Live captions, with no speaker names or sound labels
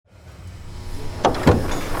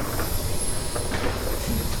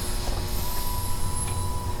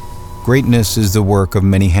Greatness is the work of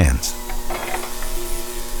many hands.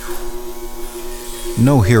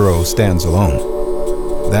 No hero stands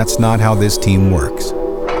alone. That's not how this team works.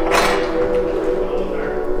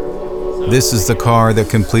 This is the car that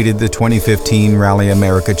completed the 2015 Rally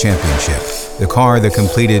America Championship, the car that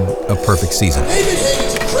completed a perfect season. David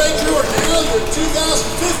Higgins and Craig Drew are now your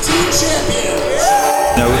 2015 champions.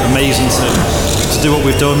 You know, amazing to do what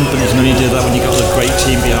we've done, but you can only do that when you've got a great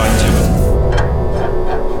team behind you.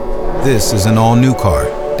 This is an all-new car,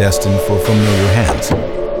 destined for familiar hands.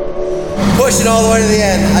 Pushing all the way to the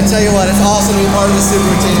end. I tell you what, it's awesome to be part of the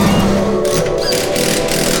super team.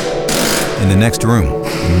 In the next room,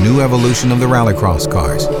 a new evolution of the rallycross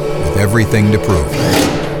cars, with everything to prove.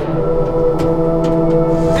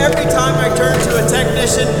 Every time I turned to a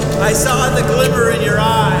technician, I saw the glimmer in your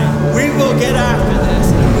eye. We will get after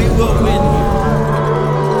this, and we will win.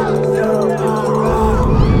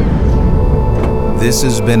 This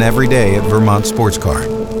has been every day at Vermont Sports Car.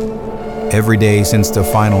 Every day since the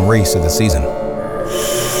final race of the season.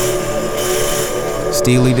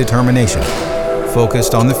 Steely determination,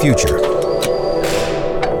 focused on the future.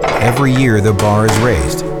 Every year the bar is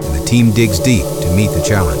raised and the team digs deep to meet the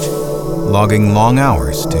challenge, logging long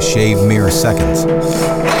hours to shave mere seconds.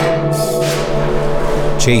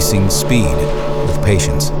 Chasing speed with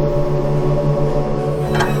patience.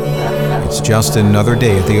 It's just another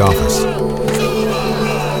day at the office.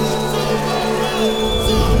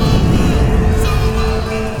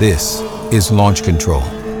 This is Launch Control.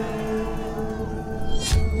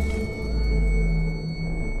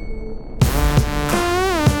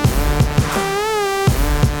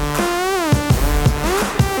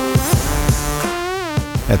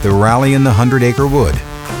 At the rally in the 100-acre wood,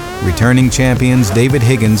 returning champions David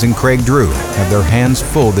Higgins and Craig Drew have their hands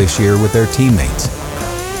full this year with their teammates.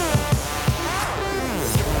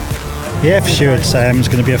 Yeah, for sure, it's going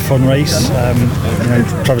to be a fun race.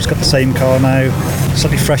 Trevor's got the same car now,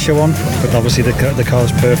 slightly fresher one, but obviously the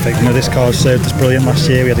car's perfect. This car served us brilliant last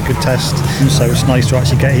year. We had a good test, so it's nice to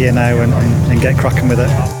actually get here now and get cracking with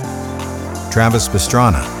it. Travis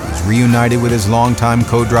Pastrana is reunited with his longtime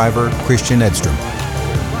co-driver Christian Edstrom.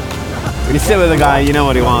 When you sit with a guy, you know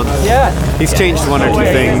what he wants. Yeah. He's changed one or two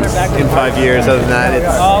things in 5 years. Other than that,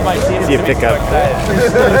 it's you pick up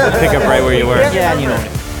right where you were. Yeah,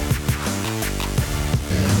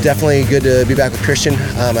 Definitely good to be back with Christian.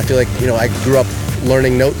 I feel like I grew up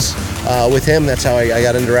learning notes with him. That's how I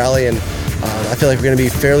got into rally, and I feel like we're going to be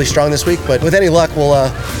fairly strong this week. But with any luck,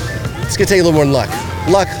 it's going to take a little more than luck.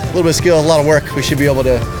 Luck, a little bit of skill, a lot of work. We should be able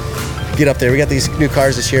to get up there. We got these new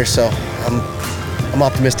cars this year, so I'm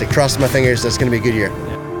optimistic. Crossing my fingers that it's going to be a good year.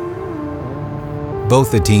 Both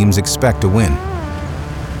the teams expect to win.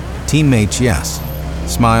 Teammates, yes.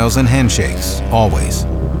 Smiles and handshakes, always.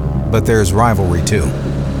 But there's rivalry too.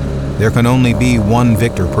 There can only be one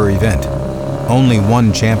victor per event. Only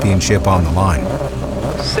one championship on the line.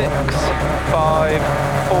 6, 5,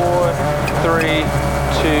 4, 3, 2,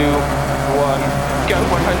 1. Go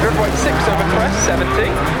 100, right 6 over crest, 70.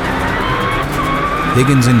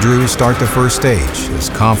 Higgins and Drew start the first stage as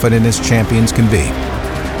confident as champions can be.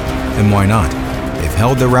 And why not? They've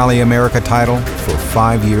held the Rally America title for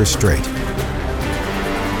 5 years straight.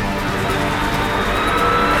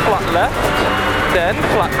 Flat left, then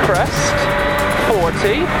flat crest,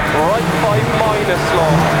 40, right 5 minus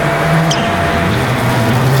long.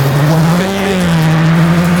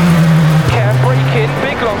 150. Care brake in,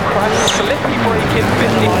 big long crest, slippy brake in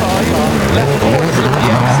 55, left 4 slippy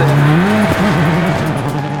exit.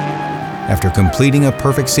 After completing a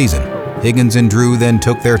perfect season, Higgins and Drew then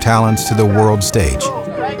took their talents to the world stage.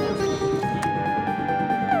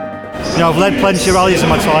 I've led plenty of rallies in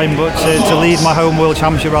my time, but to lead my home World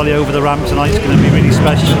Championship rally over the ramp tonight is going to be really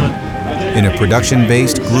special. In a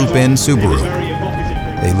production-based Group N Subaru,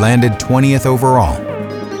 they landed 20th overall,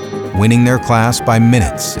 winning their class by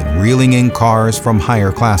minutes and reeling in cars from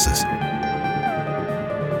higher classes.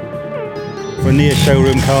 For a near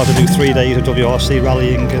showroom car to do 3 days of WRC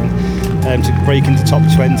rallying and to break into top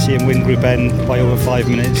 20 and win Group N by over 5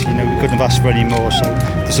 minutes, we couldn't have asked for any more. So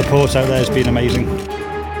the support out there has been amazing.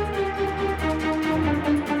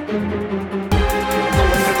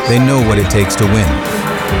 They know what it takes to win,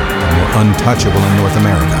 and we're untouchable in North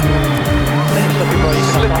America.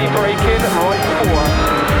 Slippy brake in, right 4.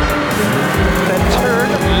 Then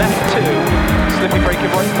turn left 2. Slippy brake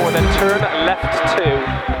in, right 4, then turn left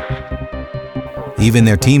 2. Even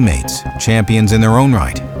their teammates, champions in their own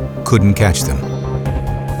right, couldn't catch them.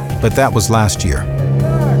 But that was last year.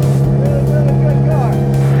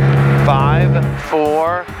 5,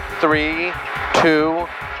 4, 3, 2,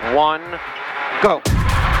 1, go.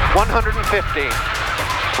 150.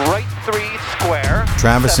 right 3 square.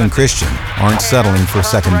 Travis and Christian aren't settling for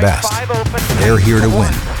second best. They're here to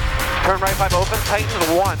win. Turn right 5 open,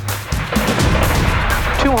 tighten 1.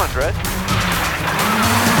 200.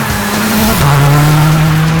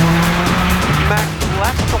 Max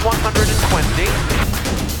left to 120.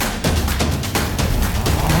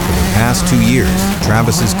 The past 2 years,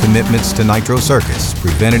 Travis's commitments to Nitro Circus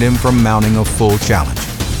prevented him from mounting a full challenge.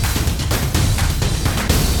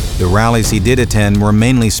 The rallies he did attend were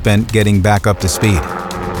mainly spent getting back up to speed.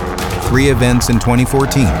 3 events in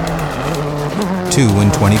 2014, 2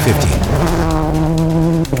 in 2015.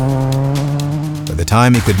 By the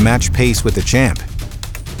time he could match pace with the champ,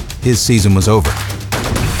 his season was over.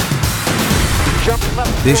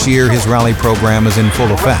 This year, his rally program is in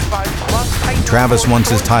full effect, and Travis wants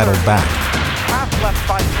his title back. Half left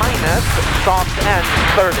 5 minus, soft end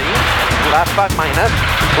 30, left 5 minus,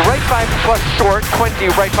 right 5 plus short 20,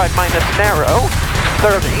 right 5 minus narrow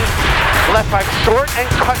 30, left 5 short and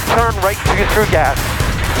cut turn right 2 through gas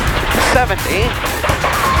 70,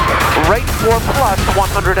 right 4 plus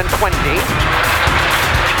 120,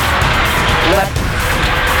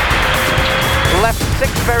 left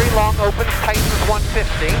 6 very long opens, tightens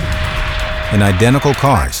 150. In identical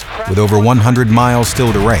cars, with over 100 miles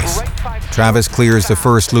still to race, Travis clears the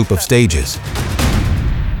first loop of stages,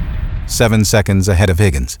 7 seconds ahead of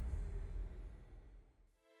Higgins.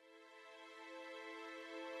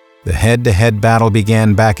 The head-to-head battle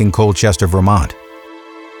began back in Colchester, Vermont.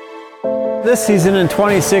 This season in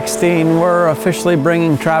 2016, we're officially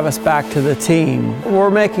bringing Travis back to the team. We're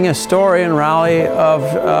making a story in rally of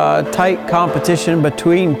tight competition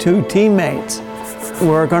between 2 teammates.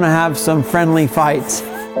 We're going to have some friendly fights.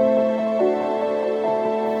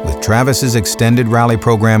 With Travis's extended rally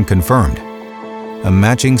program confirmed, a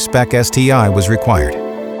matching spec STI was required.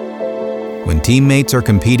 When teammates are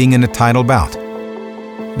competing in a title bout,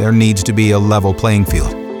 there needs to be a level playing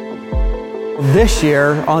field. This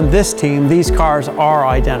year, on this team, these cars are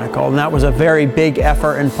identical, and that was a very big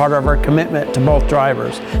effort and part of our commitment to both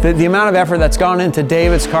drivers. The amount of effort that's gone into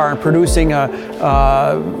David's car and producing a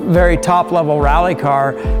very top-level rally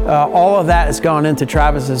car, all of that has gone into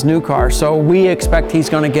Travis's new car. So we expect he's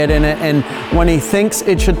going to get in it, and when he thinks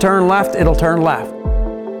it should turn left, it'll turn left.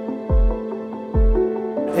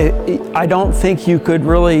 I don't think you could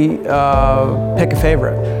really pick a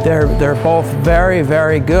favorite. They're both very,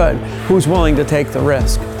 very good. Who's willing to take the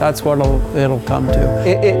risk? That's what it'll come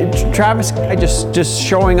to. Travis, just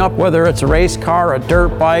showing up, whether it's a race car, a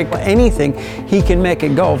dirt bike, anything, he can make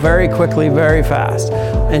it go very quickly, very fast.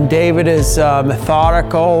 And David is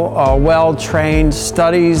methodical, well-trained,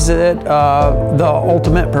 studies it, the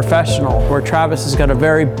ultimate professional, where Travis has got a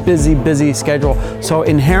very busy schedule. So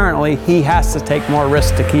inherently, he has to take more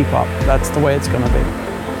risks to keep up. That's the way it's going to be.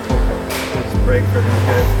 Let's break for these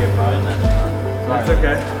guys to get by. It's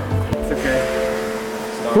okay. It's okay.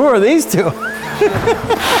 Who are these two?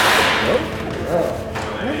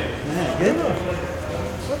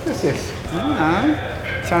 What is this?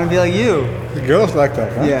 Trying to be like you. The girls like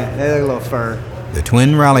that, huh? Yeah, they like a little fur. The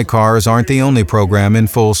twin rally cars aren't the only program in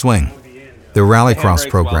full swing. The Rallycross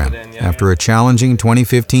program, after a challenging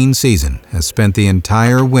 2015 season, has spent the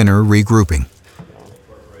entire winter regrouping.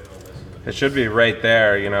 It should be right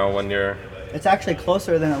there, you know, when you're... It's actually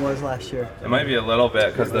closer than it was last year. It might be a little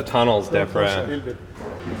bit because the tunnel's different.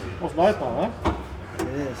 What's light now, huh? It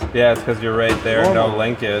is. Yeah, it's because you're right there, no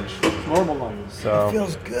linkage. Normal line. So. It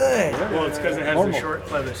feels good. Well, it's because it has the short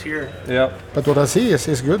clevis here. Yep. But what I see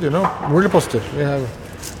is good, you know, really positive. We have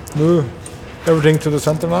moved everything to the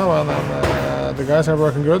center now, and the guys are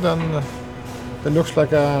working good, and it looks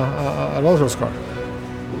like a Rolls-Royce car.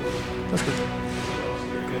 That's good.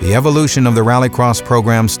 The evolution of the Rallycross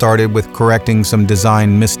program started with correcting some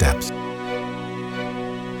design missteps.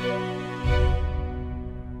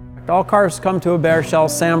 All cars come to a bare shell,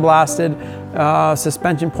 sandblasted,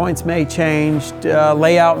 suspension points may change,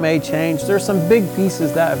 layout may change. There's some big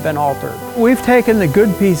pieces that have been altered. We've taken the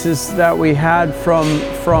good pieces that we had from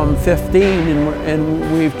 15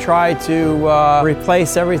 and we've tried to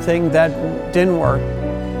replace everything that didn't work.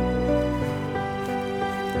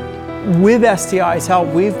 With STI's help,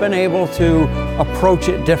 we've been able to approach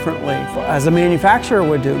it differently, as a manufacturer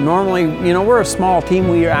would do. Normally, you know, we're a small team,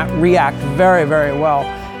 we react very, very well.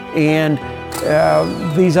 And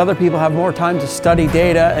these other people have more time to study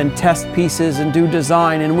data and test pieces and do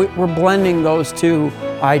design, and we're blending those two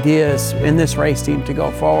ideas in this race team to go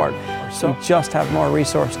forward. So we just have more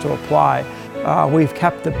resource to apply. We've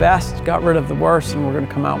kept the best, got rid of the worst, and we're going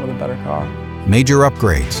to come out with a better car. Major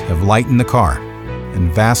upgrades have lightened the car and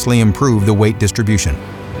vastly improved the weight distribution.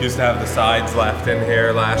 Used to have the sides left in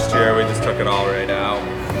here last year. We just took it all right out.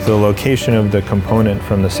 The location of the component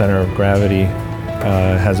from the center of gravity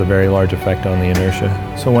has a very large effect on the inertia.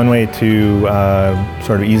 So one way to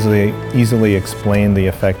sort of easily explain the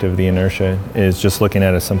effect of the inertia is just looking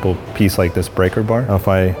at a simple piece like this breaker bar. Now, if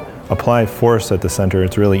I apply force at the center,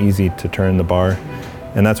 it's really easy to turn the bar,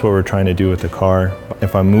 and that's what we're trying to do with the car.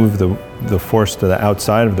 If I move the force to the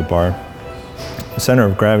outside of the bar, the center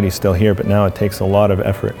of gravity is still here, but now it takes a lot of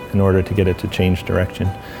effort in order to get it to change direction.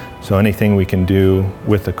 So anything we can do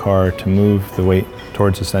with the car to move the weight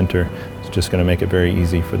towards the center is just going to make it very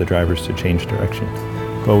easy for the drivers to change direction.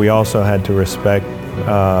 But we also had to respect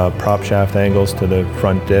prop shaft angles to the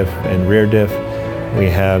front diff and rear diff. We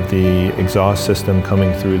have the exhaust system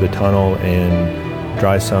coming through the tunnel and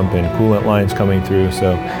dry sump and coolant lines coming through,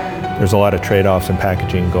 so there's a lot of trade-offs and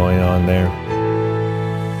packaging going on there.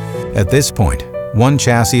 At this point, one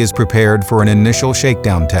chassis is prepared for an initial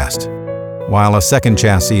shakedown test, while a second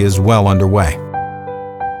chassis is well underway.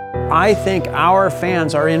 I think our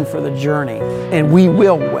fans are in for the journey, and we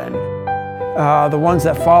will win. The ones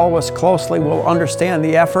that follow us closely will understand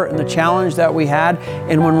the effort and the challenge that we had,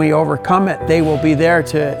 and when we overcome it, they will be there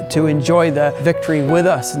to enjoy the victory with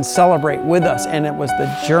us and celebrate with us, and it was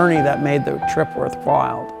the journey that made the trip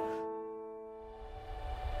worthwhile.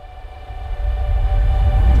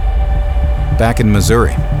 Back in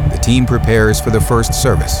Missouri, the team prepares for the first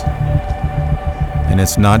service. And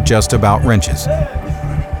it's not just about wrenches.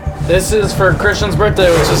 This is for Christian's birthday,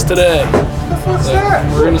 which is today. So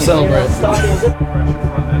we're going to celebrate.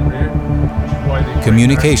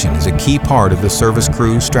 Communication is a key part of the service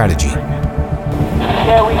crew's strategy.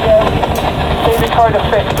 Yeah, we did try to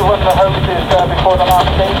fix one of the hoses before the last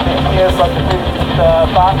station. Here's like the boost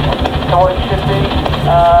back to what it should be.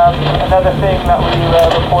 Another thing that we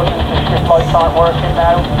reported is the shift lights aren't working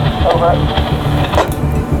now. Over.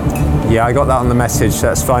 Yeah, I got that on the message,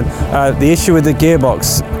 that's fine. The issue with the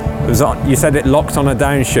gearbox was you said it locked on a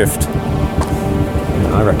downshift.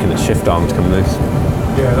 I reckon the shift arm's come loose.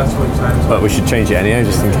 Yeah, that's what it sounds. But we should change it anyway,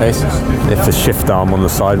 just in case. If the shift arm on the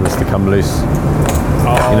side was to come loose.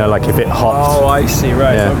 Oh. You know, like if it hopped. Oh, I see,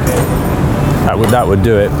 right, yeah. Okay. That would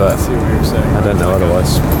do it, but I see what you're saying. I don't know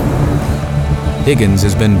otherwise. Higgins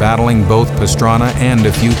has been battling both Pastrana and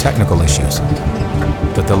a few technical issues.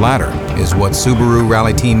 But the latter is what Subaru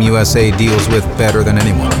Rally Team USA deals with better than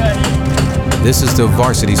anyone. This is the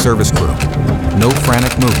varsity service crew. No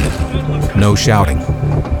frantic movement, no shouting,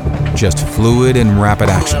 just fluid and rapid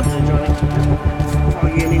action.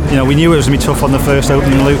 You know, we knew it was going to be tough on the first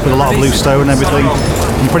opening loop with a lot of loose stone and everything.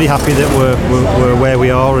 I'm pretty happy that we're where we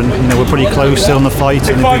are, and you know, we're pretty close still in the fight.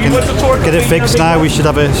 And if we can get it fixed now, we should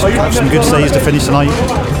have some good stays to finish tonight.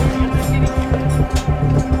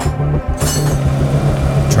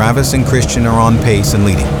 Travis and Christian are on pace and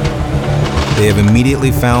leading. They have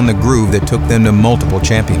immediately found the groove that took them to multiple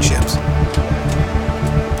championships.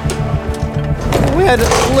 We had a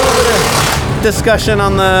little bit of discussion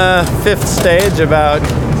on the 5th stage about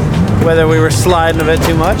whether we were sliding a bit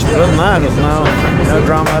too much, but other than that, there's no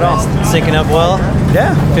drama at all. Syncing up well?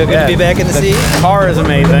 Yeah. Feel good to be back in the seat? The car is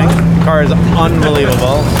amazing. The car is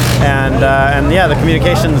unbelievable. And yeah, the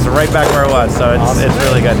communication's right back where it was, so it's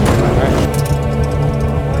really good.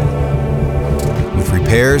 With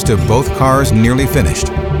repairs to both cars nearly finished,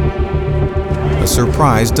 a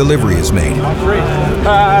surprise delivery is made.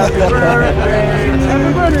 Happy birthday!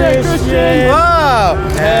 Happy birthday, Christian! Wow!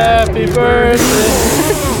 Happy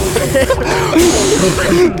birthday!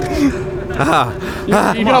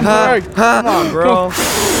 You got marked. Come on, bro.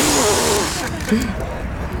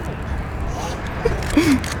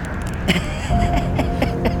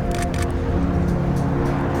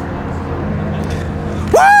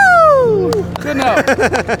 Woo! Good enough.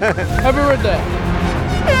 Happy birthday.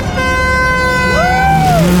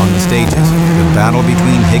 On the stages, the battle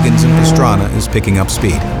between Higgins and Pastrana is picking up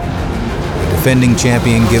speed. The defending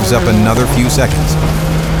champion gives up another few seconds.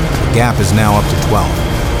 The gap is now up to 12.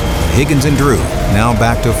 Higgins and Drew, now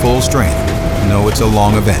back to full strength, know it's a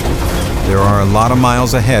long event. There are a lot of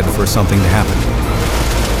miles ahead for something to happen.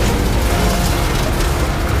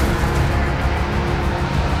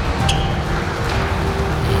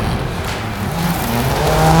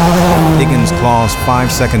 Higgins claws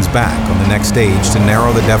 5 seconds back on the next stage to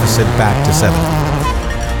narrow the deficit back to 7.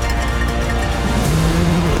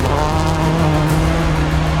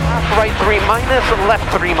 Right 3 minus, left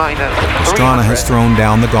 3 minus. Pastrana has thrown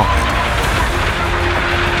down the gauntlet.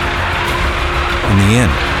 In the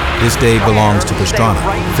end, this day belongs to Pastrana,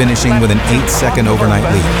 finishing with an 8-second overnight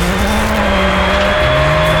lead.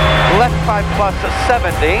 Left 5 plus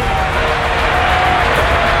 70.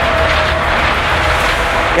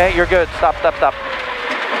 Okay, you're good. Stop, stop, stop.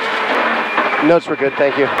 Notes were good,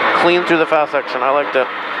 thank you. Clean through the fast section. I liked it.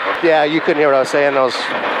 Yeah, you couldn't hear what I was saying.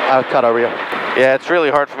 I cut over you. Yeah, it's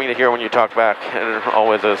really hard for me to hear when you talk back, and it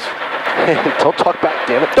always is. Don't talk back,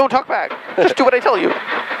 damn it. Don't talk back. Just do what I tell you.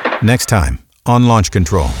 Next time on Launch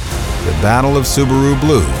Control, the battle of Subaru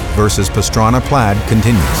Blue versus Pastrana Plaid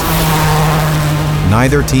continues.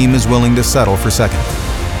 Neither team is willing to settle for second.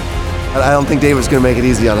 I don't think David's going to make it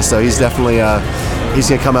easy on us, though. He's definitely he's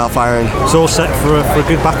going to come out firing. It's all set for a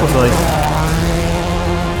good battle today.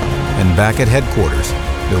 And back at headquarters,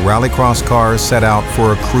 the Rallycross cars set out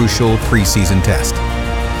for a crucial preseason test.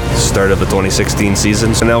 Start of the 2016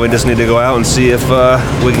 season, so now we just need to go out and see if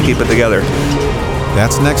we can keep it together.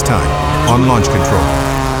 That's next time on Launch Control.